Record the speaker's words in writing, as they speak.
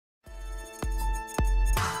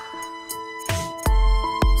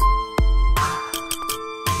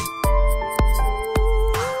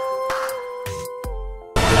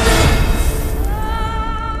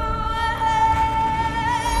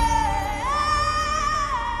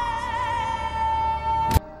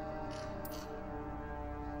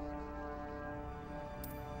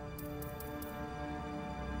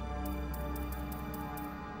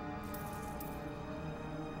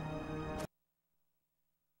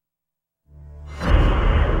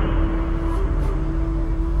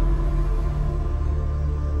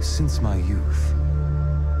Since my youth,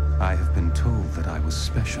 I have been told that I was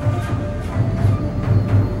special.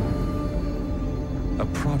 A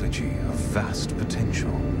prodigy of vast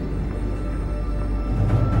potential.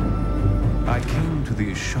 I came to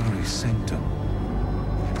the Ishari Sanctum,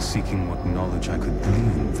 seeking what knowledge I could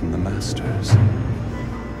glean from the Masters.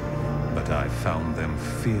 But I found them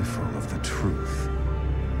fearful of the truth.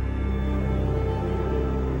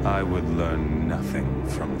 I would learn nothing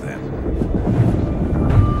from them.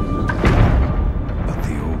 But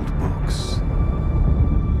the old books,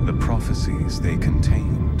 the prophecies they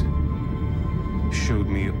contained, showed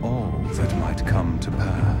me all that might come to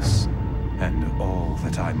pass, and all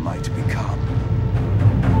that I might become.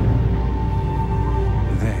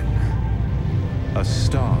 Then, a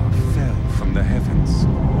star fell from the heavens.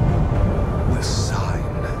 The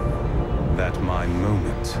sign that my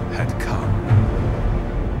moment had come.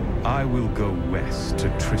 I will go west to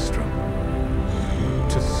Tristram,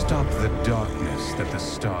 to stop the darkness that the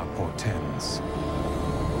star portends,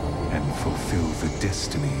 and fulfill the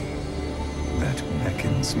destiny that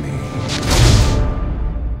beckons me.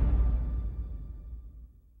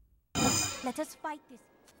 Let us fight this.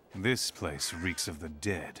 This place reeks of the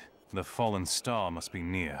dead. The fallen star must be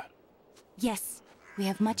near. Yes, we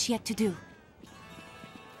have much yet to do.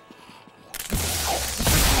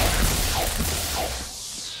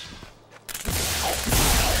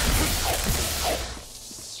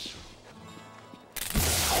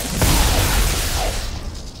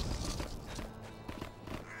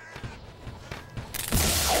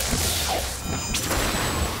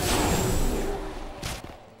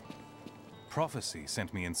 Prophecy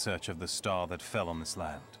sent me in search of the star that fell on this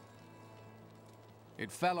land.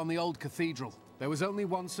 It fell on the old cathedral. There was only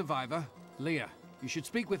one survivor, Leah. You should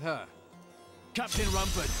speak with her. Captain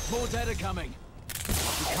Rumford, more dead are coming. We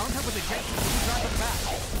can't open the gates until we drive them back.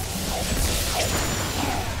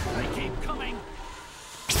 They keep coming.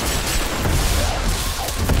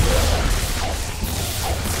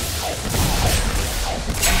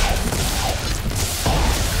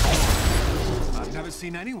 I've never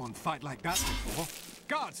seen anyone fight like that before.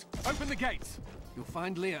 Guards, open the gates. You'll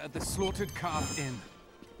find Leah at the Slaughtered Calf Inn.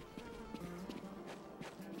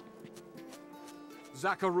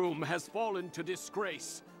 Zakharum has fallen to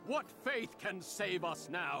disgrace. What faith can save us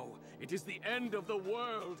now? It is the end of the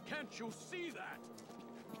world. Can't you see that?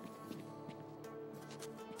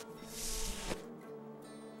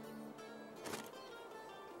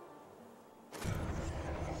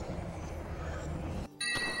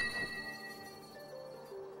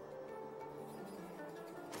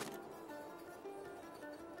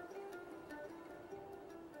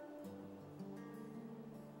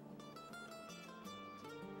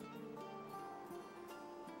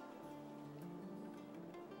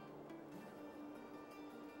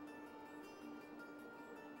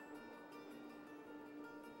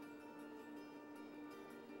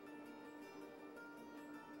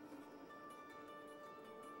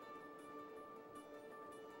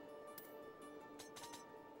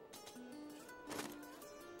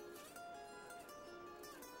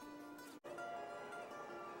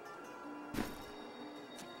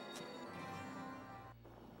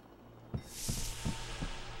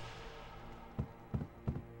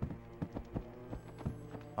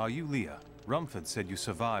 Are you Leah? Rumford said you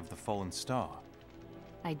survived the fallen star.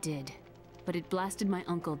 I did, but it blasted my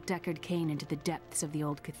uncle Deckard Cain into the depths of the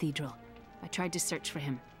old cathedral. I tried to search for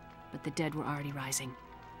him, but the dead were already rising.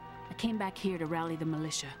 I came back here to rally the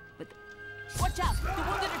militia, but... Watch out! The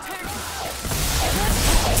wounded are turning!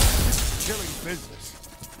 Killing business.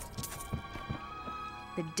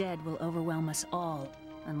 The dead will overwhelm us all,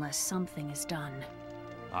 unless something is done.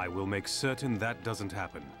 I will make certain that doesn't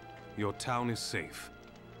happen. Your town is safe.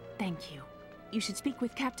 Thank you. You should speak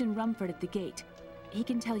with Captain Rumford at the gate. He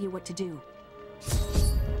can tell you what to do.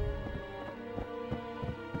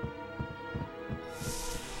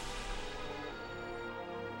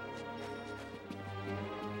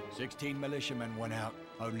 "16 militiamen went out.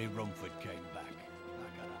 Only Rumford came back.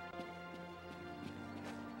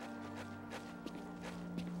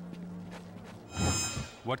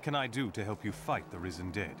 What can I do to help you fight the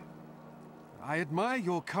risen dead? I admire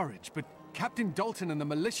your courage, but Captain Dalton and the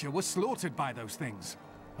militia were slaughtered by those things.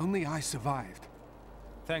 Only I survived.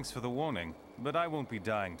 Thanks for the warning, but I won't be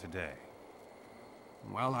dying today.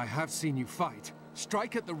 Well, I have seen you fight.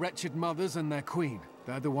 Strike at the wretched mothers and their queen.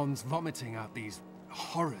 They're the ones vomiting out these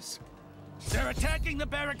horrors. They're attacking the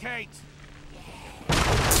barricades!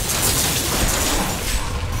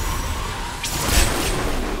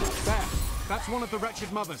 There! That's one of the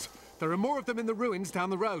wretched mothers. There are more of them in the ruins down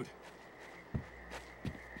the road.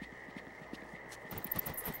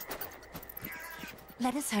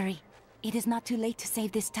 Let us hurry. It is not too late to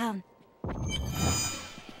save this town.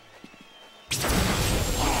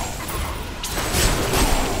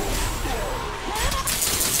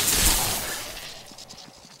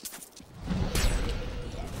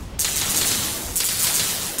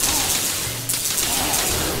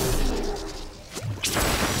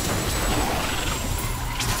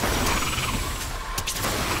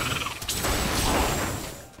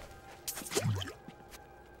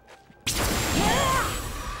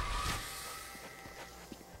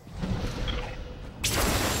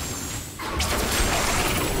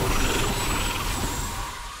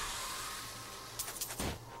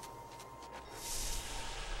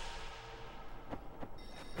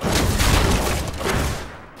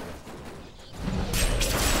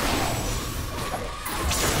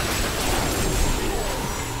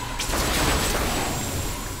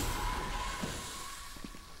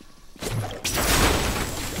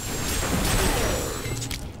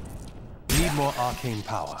 More arcane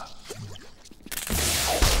power.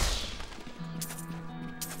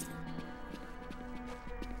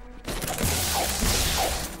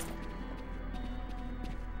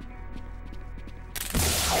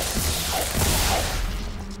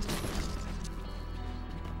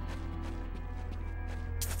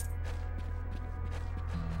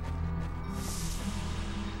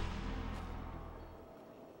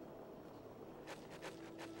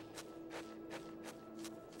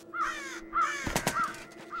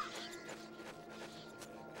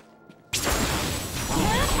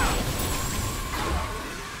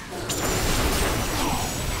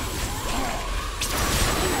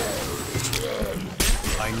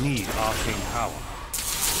 I need arcane power.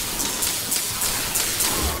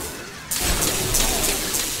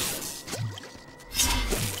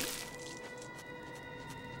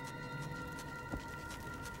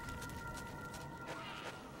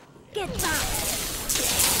 Get back!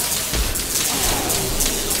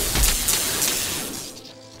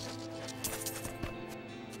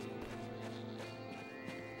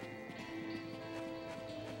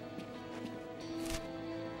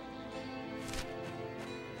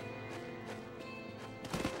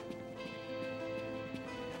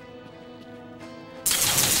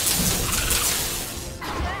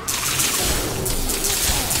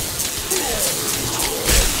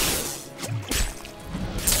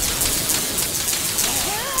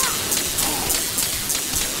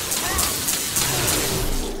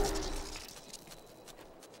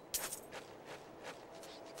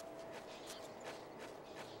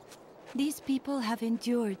 These people have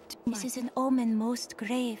endured. This is an omen most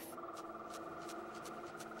grave.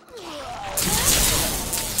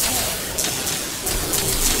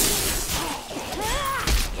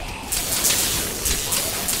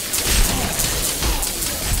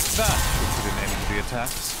 That should put an end to the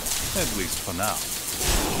attacks, at least for now.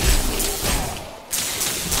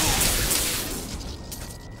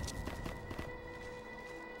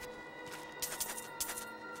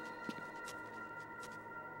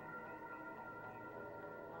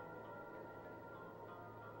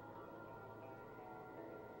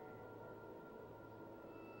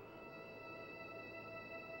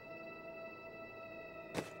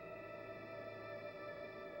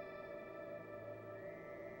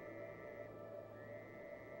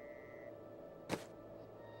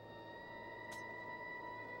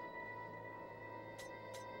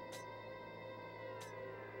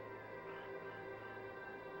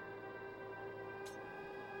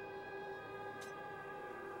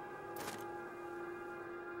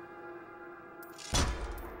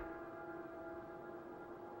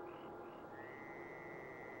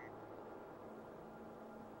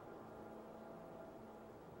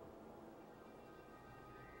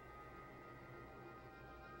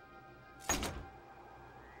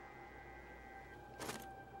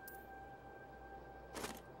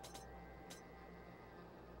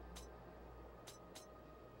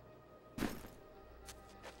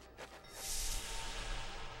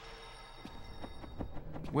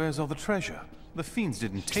 Where's all the treasure? The fiends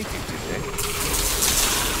didn't take it, did they?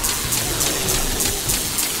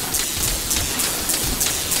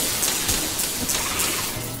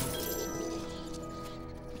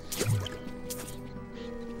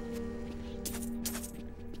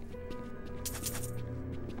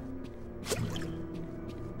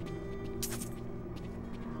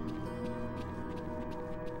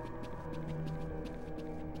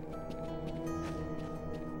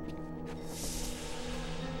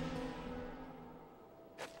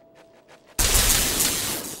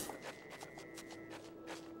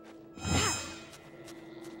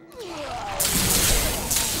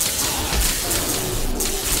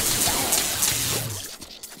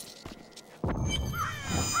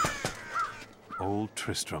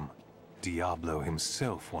 Tristram. Diablo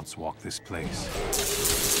himself once walked this place.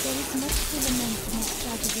 There is much to lament in this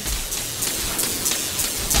tragedy.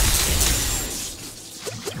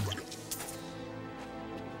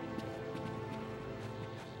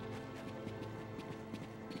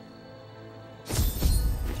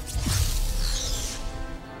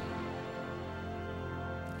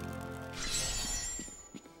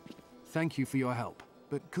 Thank you for your help.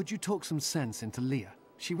 But could you talk some sense into Leah?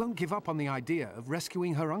 She won't give up on the idea of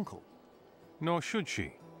rescuing her uncle. Nor should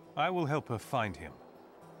she. I will help her find him.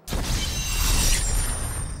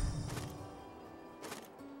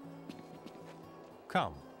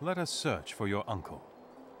 Come, let us search for your uncle.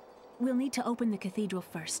 We'll need to open the cathedral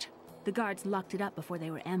first. The guards locked it up before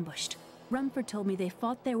they were ambushed. Rumford told me they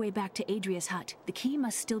fought their way back to Adria's hut. The key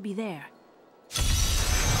must still be there.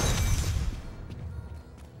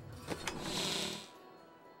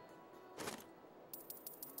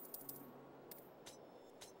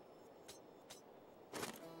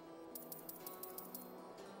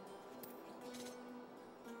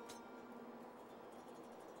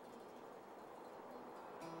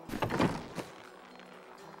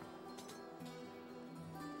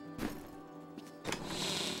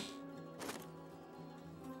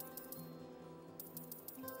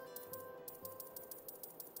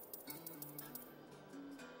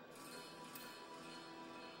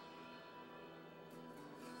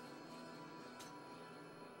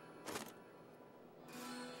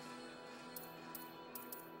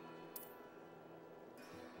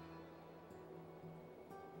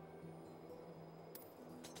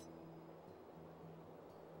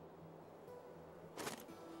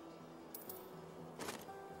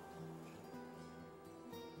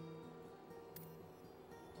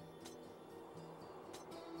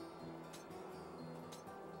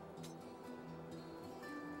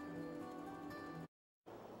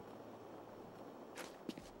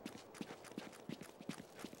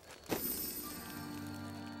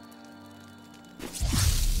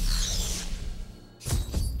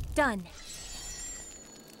 Done.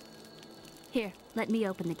 Here, let me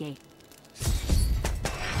open the gate.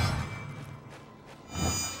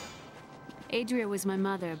 Adria was my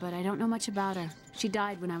mother, but I don't know much about her. She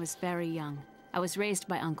died when I was very young. I was raised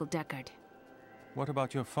by Uncle Deckard. What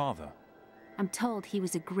about your father? I'm told he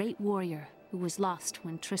was a great warrior who was lost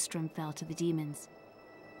when Tristram fell to the demons.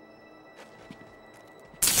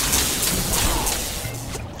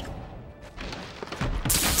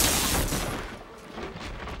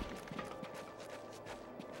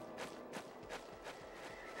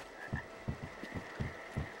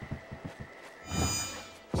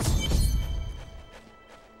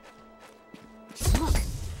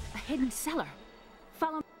 Hidden cellar.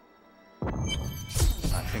 Follow.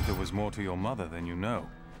 I think there was more to your mother than you know.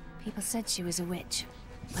 People said she was a witch,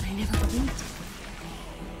 but I never believed it.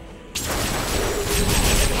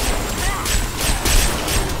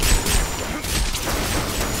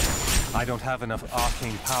 I don't have enough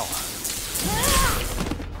arcane power.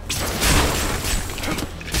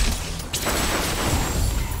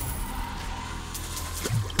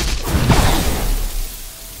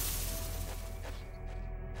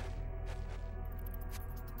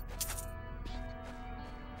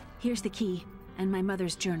 Here's the key, and my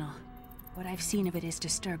mother's journal. What I've seen of it is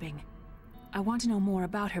disturbing. I want to know more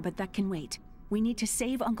about her, but that can wait. We need to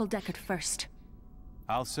save Uncle Deckard first.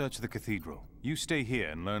 I'll search the cathedral. You stay here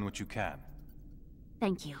and learn what you can.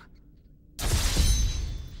 Thank you.